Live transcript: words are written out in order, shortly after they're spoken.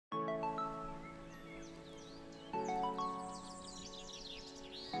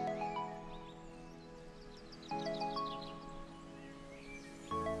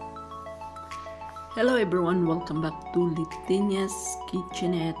Hello everyone, welcome back to Leytenia'S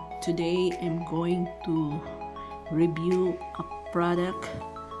Kitchenette. Today I'm going to review a product.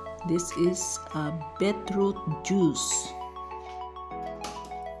 This is a beetroot juice.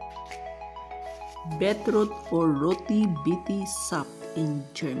 Beetroot or roti Beete Sap in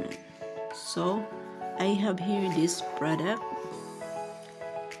German. So I have here this product,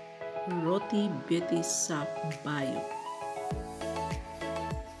 roti Beete Sap Bio.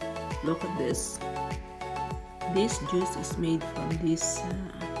 Look at this. This juice is made from this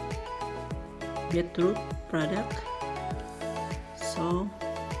beetroot product. So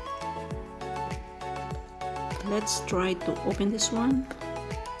let's try to open this one.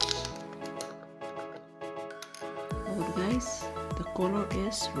 Look guys, the color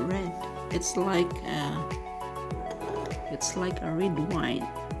is red. It's like a red wine.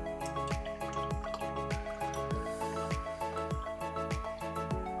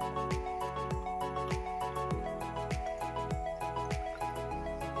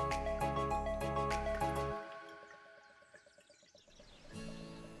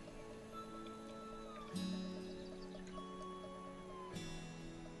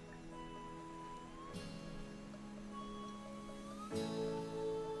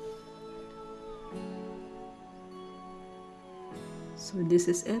 So this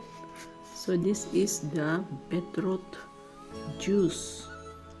is it. So this is the beetroot juice.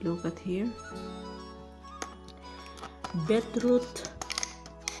 Look at here. Beetroot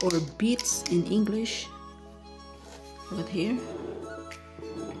or beets in English. Look at here.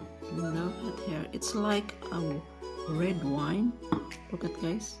 Look at here. It's like a red wine. Look at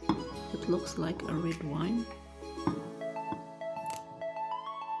guys. It looks like a red wine.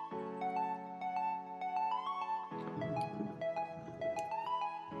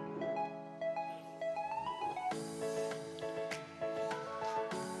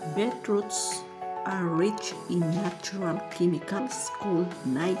 Beetroots are rich in natural chemicals called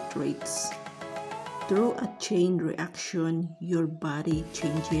nitrates. Through a chain reaction, your body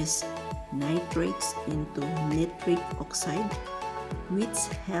changes nitrates into nitric oxide, which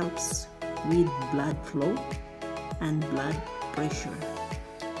helps with blood flow and blood pressure.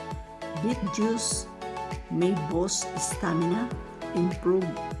 Beet juice may boost stamina, improve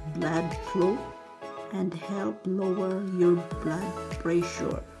blood flow, and help lower your blood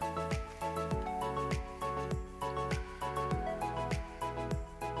pressure.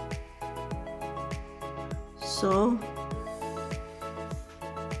 So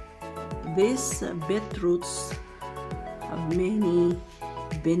these beetroots have many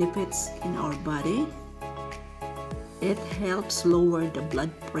benefits in our body. It helps lower the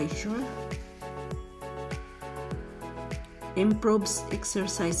blood pressure, improves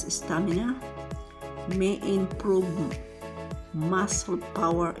exercise stamina, may improve muscle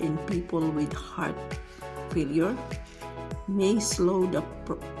power in people with heart failure, may slow the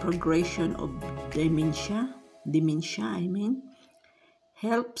progression of dementia,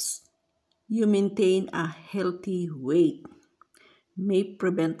 helps you maintain a healthy weight, may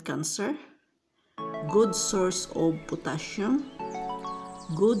prevent cancer, good source of potassium,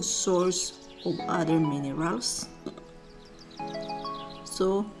 good source of other minerals.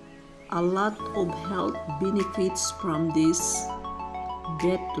 So a lot of health benefits from these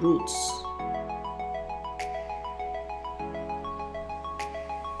beetroots.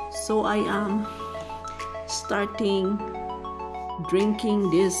 So I am starting drinking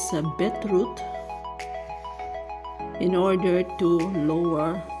this beetroot in order to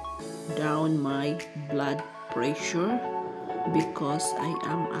lower down my blood pressure because I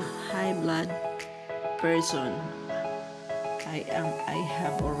am a high blood person. I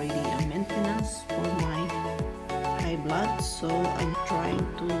have already a maintenance for my high blood, so I'm trying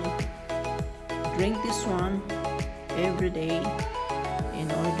to drink this one every day in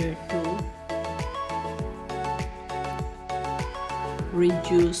order to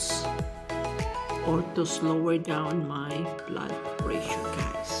reduce or to slow down my blood pressure,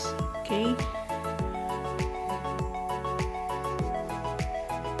 guys. Okay.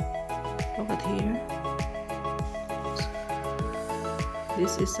 Look at here.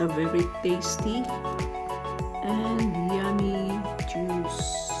 This is a very tasty and yummy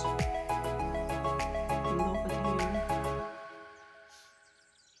juice. Look at here.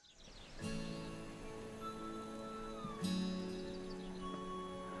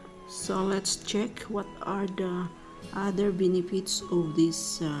 So let's check what are the other benefits of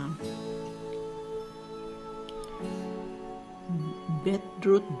this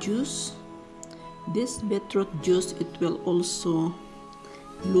beetroot juice. This beetroot juice, it will also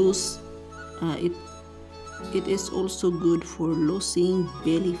lose it is also good for losing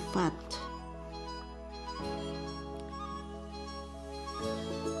belly fat.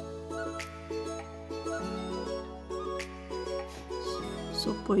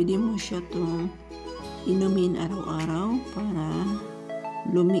 So, pwede mo siya itong inumin araw-araw para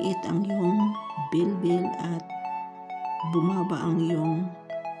lumiit ang iyong bilbil at bumaba ang iyong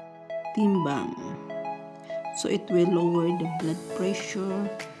timbang. So, it will lower the blood pressure.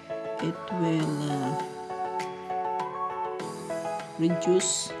 It will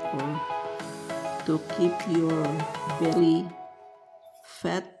reduce or to keep your belly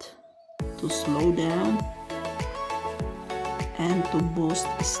fat to slow down and to boost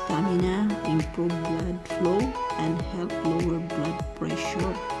stamina, improve blood flow, and help lower blood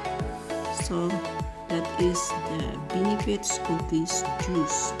pressure. So that is the benefits of this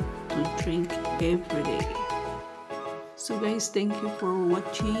juice to drink every day. So guys, thank you for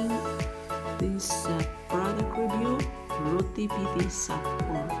watching this product review, Roti Piti Sap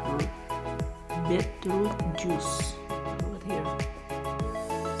or beetroot juice. Look here.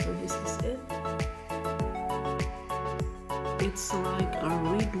 So this is it. It's like a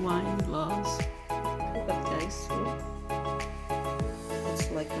red wine glass. Look at guys, look. It's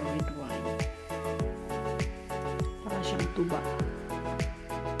like a red wine. Para siyang tuba.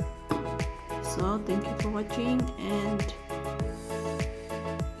 So thank you for watching, and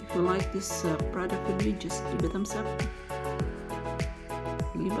if you like this product review, just give a thumbs up,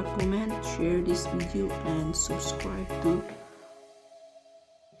 leave a comment, share this video, and subscribe to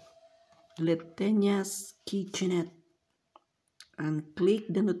Leytenia'Skitchenette, and click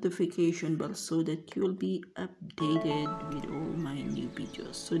the notification bell so that you will be updated with all my new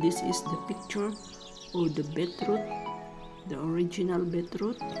videos. So this is the picture of the beetroot, the original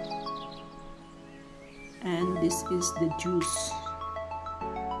beetroot, and this is the juice.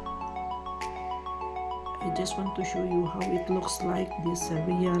 I just want to show you how it looks like, this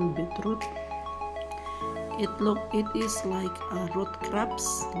real beetroot. It is like root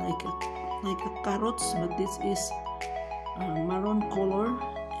crops, like a carrots, but this is maroon color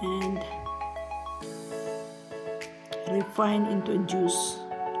and refined into a juice,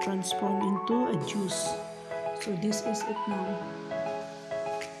 transformed into a juice. So this is it now.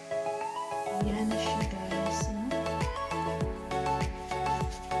 Yan na siya guys.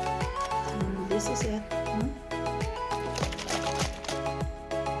 And this is it.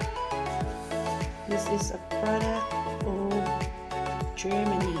 This is a product of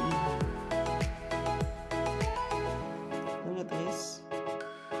Germany. Look at this.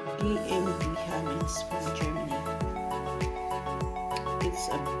 GmbH means from Germany. It's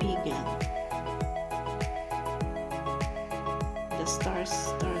a vegan. The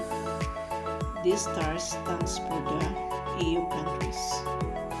this star stands for the EU countries.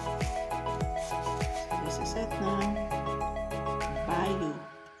 So this is it now. Bye you.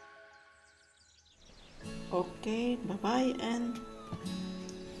 Okay, bye-bye, and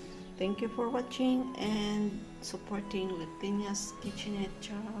thank you for watching and supporting Leytenia'Skitchenette.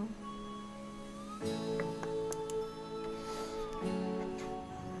 Ciao.